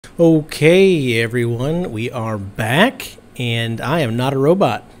Okay, everyone, we are back, and I am not a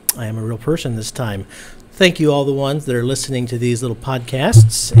robot. I am a real person this time. Thank you, all the ones that are listening to these little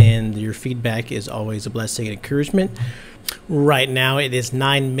podcasts, and your feedback is always a blessing and encouragement. Right now, it is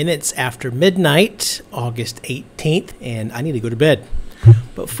 9 minutes after midnight, August 18th, and I need to go to bed.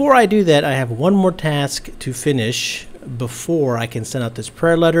 Before I do that, I have one more task to finish before I can send out this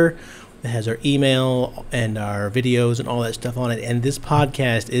prayer letter. It has our email and our videos and all that stuff on it. And this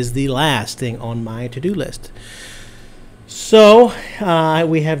podcast is the last thing on my to-do list. So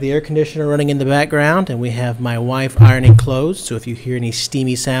we have the air conditioner running in the background, and we have my wife ironing clothes. So if you hear any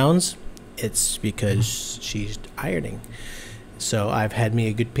steamy sounds, it's because she's ironing. So I've had me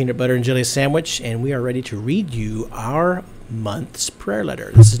a good peanut butter and jelly sandwich, and we are ready to read you our month's prayer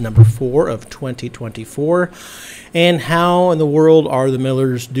letter. This is number 4 of 2024. And how in the world are the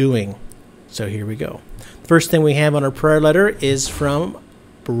Millers doing? So here we go. The first thing we have on our prayer letter is from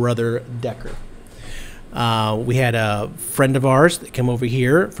Brother Decker. We had a friend of ours that came over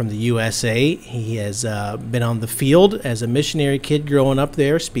here from the USA. He has been on the field as a missionary kid growing up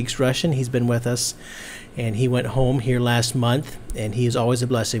there, speaks Russian. He's been with us, and he went home here last month, and he is always a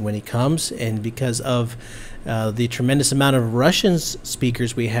blessing when he comes. And because of the tremendous amount of Russian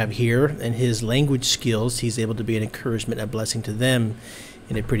speakers we have here and his language skills, he's able to be an encouragement, a blessing to them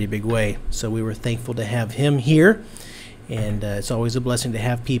in a pretty big way. So we were thankful to have him here, and it's always a blessing to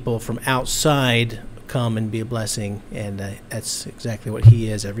have people from outside come and be a blessing, and that's exactly what he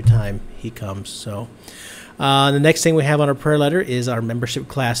is every time he comes. So the next thing we have on our prayer letter is our membership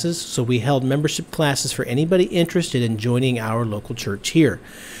classes. So we held membership classes for anybody interested in joining our local church here.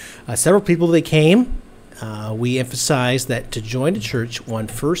 Several people that came. We emphasized that to join a church, one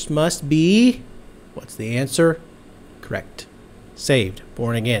first must be, what's the answer? Correct. Saved,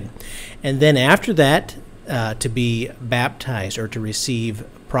 born again. And then after that, to be baptized or to receive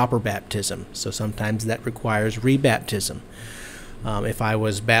proper baptism. So sometimes that requires rebaptism. If I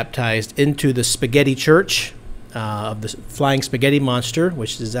was baptized into the spaghetti church of the Flying Spaghetti Monster,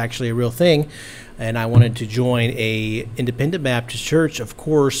 which is actually a real thing, and I wanted to join a independent Baptist church, of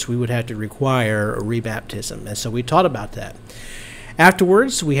course we would have to require a rebaptism. And so we taught about that.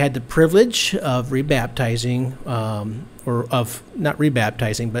 Afterwards, we had the privilege of rebaptizing, or of not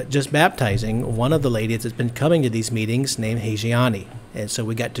rebaptizing, but just baptizing one of the ladies that's been coming to these meetings named Hajiani. And so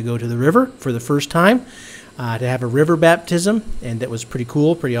we got to go to the river for the first time to have a river baptism, and that was pretty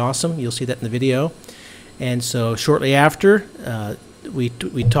cool, pretty awesome. You'll see that in the video. And so shortly after, we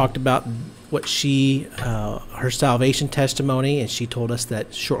talked about what her salvation testimony, and she told us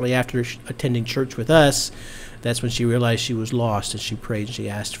that shortly after attending church with us, that's when she realized she was lost, and she prayed and she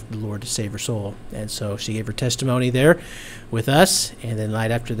asked the Lord to save her soul. And so she gave her testimony there with us, and then right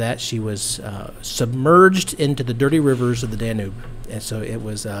after that she was submerged into the dirty rivers of the Danube. And so it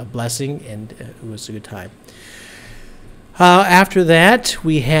was a blessing, and it was a good time. After that,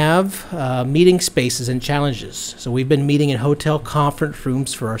 we have meeting spaces and challenges. So we've been meeting in hotel conference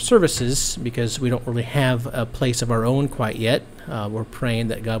rooms for our services because we don't really have a place of our own quite yet. We're praying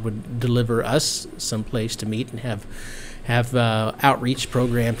that God would deliver us some place to meet and have outreach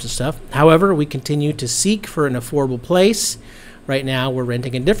programs and stuff. However, we continue to seek for an affordable place. Right now, we're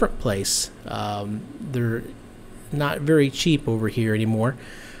renting a different place. They're not very cheap over here anymore,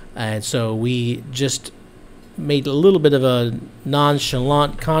 and so we just made a little bit of a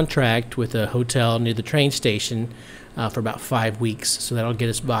nonchalant contract with a hotel near the train station for about 5 weeks. So that'll get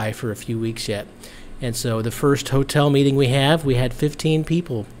us by for a few weeks yet. And so the first hotel meeting we had 15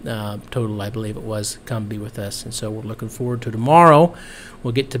 people total, I believe it was, come be with us. And so we're looking forward to tomorrow.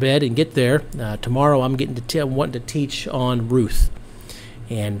 We'll get to bed and get there. Tomorrow I'm wanting to teach on Ruth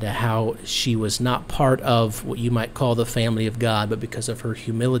and how she was not part of what you might call the family of God, but because of her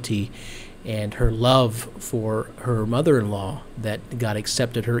humility and her love for her mother-in-law, that God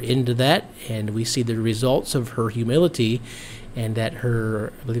accepted her into that, and we see the results of her humility, and that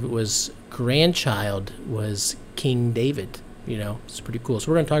her, I believe it was grandchild, was King David. You know, it's pretty cool.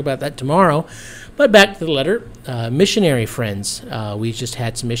 So we're going to talk about that tomorrow. But back to the letter. Missionary friends. We just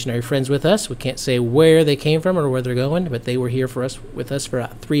had some missionary friends with us. We can't say where they came from or where they're going, but they were here with us for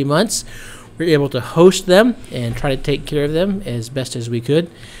about 3 months. We were able to host them and try to take care of them as best as we could.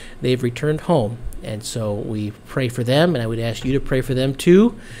 They've returned home, and so we pray for them, and I would ask you to pray for them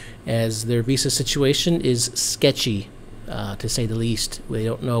too, as their visa situation is sketchy, to say the least. We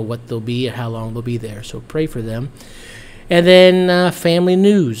don't know what they'll be or how long they'll be there, so pray for them. And then family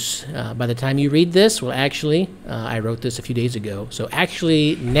news. By the time you read this, well, actually, I wrote this a few days ago. So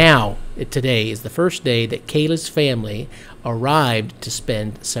actually now, today is the first day that Kayla's family arrived to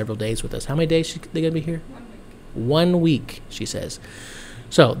spend several days with us. How many days are they going to be here? 1 week. 1 week, she says.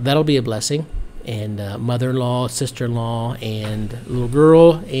 So that'll be a blessing. And mother-in-law, sister-in-law, and little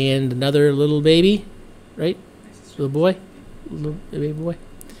girl, and another little baby, right? Little boy, little baby boy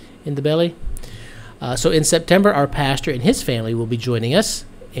in the belly. So in September, our pastor and his family will be joining us.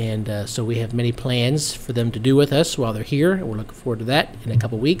 And so we have many plans for them to do with us while they're here. And we're looking forward to that in a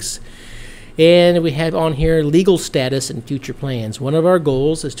couple weeks. And we have on here legal status and future plans. One of our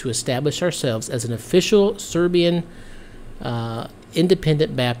goals is to establish ourselves as an official Serbian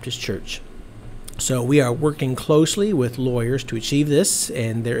independent Baptist church. So we are working closely with lawyers to achieve this,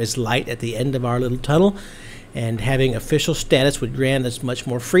 and there is light at the end of our little tunnel. And having official status would grant us much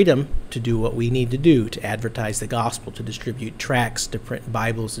more freedom to do what we need to do, to advertise the gospel, to distribute tracts, to print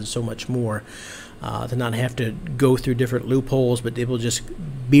Bibles, and so much more. To not have to go through different loopholes, but they will just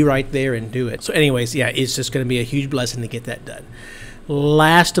be right there and do it. So anyways, yeah, it's just going to be a huge blessing to get that done.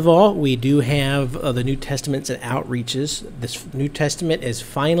 Last of all, we do have the New Testaments and outreaches. This New Testament is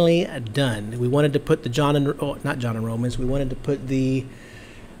finally done. We wanted to put the not John and Romans, we wanted to put the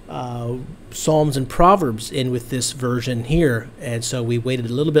Psalms and Proverbs in with this version here, and so we waited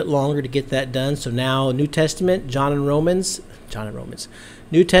a little bit longer to get that done. So now New Testament, John and Romans,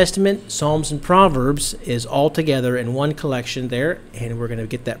 New Testament, Psalms and Proverbs is all together in one collection there, and we're going to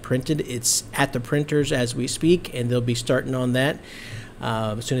get that printed. It's at the printers as we speak, and they'll be starting on that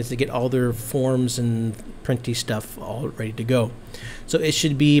as soon as they get all their forms and printy stuff all ready to go. So it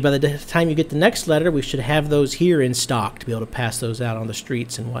should be, by the time you get the next letter, we should have those here in stock to be able to pass those out on the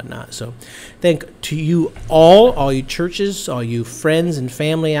streets and whatnot. So thank to you all you churches, all you friends and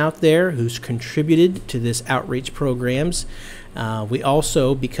family out there who's contributed to this outreach programs. We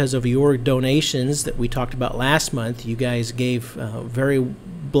also, because of your donations that we talked about last month, you guys gave very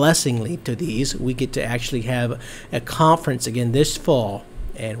blessingly to these. We get to actually have a conference again this fall,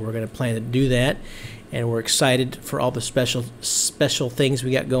 and we're going to plan to do that. And we're excited for all the special things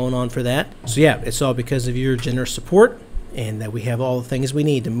we got going on for that. So yeah, it's all because of your generous support, and that we have all the things we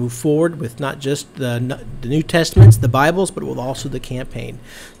need to move forward with not just the New Testaments, the Bibles, but with also the campaign.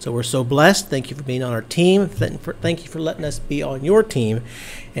 So we're so blessed. Thank you for being on our team. Thank you for letting us be on your team.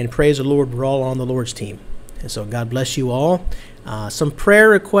 And praise the Lord, we're all on the Lord's team. And so God bless you all. Some prayer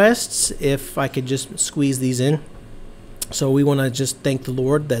requests, if I could just squeeze these in. So we want to just thank the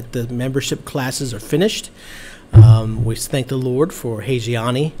Lord that the membership classes are finished. We thank the Lord for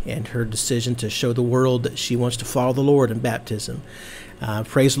Hajiani and her decision to show the world that she wants to follow the Lord in baptism.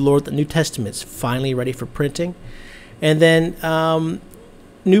 Praise the Lord that New Testament's finally ready for printing. And then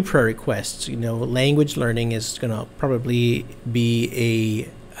new prayer requests. You know, language learning is going to probably be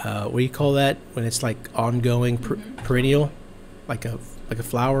a, what do you call that? When it's like ongoing, perennial, like a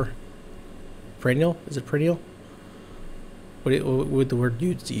flower. Perennial? Is it perennial? What would the word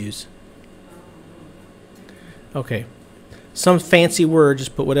use? Okay. Some fancy word,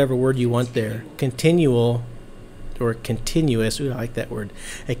 just put whatever word you want there. Continual or continuous. Ooh, I like that word.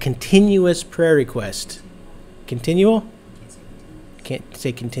 A continuous prayer request. Continual? Can't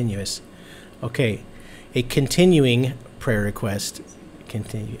say continuous. Okay. A continuing prayer request.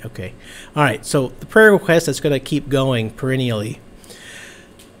 Continue. Okay. All right. So the prayer request that's going to keep going perennially.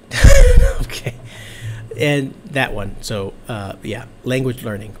 Okay. And that one. So, yeah, language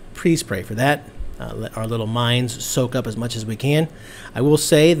learning. Please pray for that. Let our little minds soak up as much as we can. I will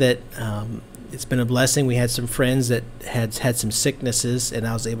say that it's been a blessing. We had some friends that had some sicknesses, and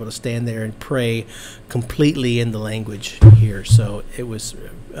I was able to stand there and pray completely in the language here. So it was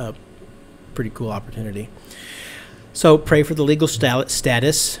a pretty cool opportunity. So pray for the legal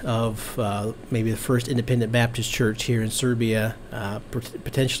status of maybe the first independent Baptist church here in Serbia,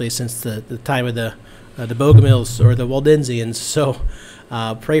 potentially since the time of the Bogomils or the Waldensians. So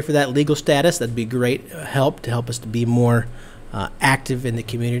pray for that legal status. That'd be great help to help us to be more active in the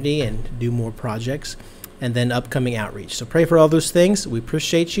community and do more projects. And then upcoming outreach. So pray for all those things. We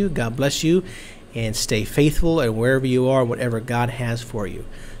appreciate you. God bless you. And stay faithful and wherever you are, whatever God has for you.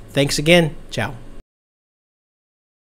 Thanks again. Ciao.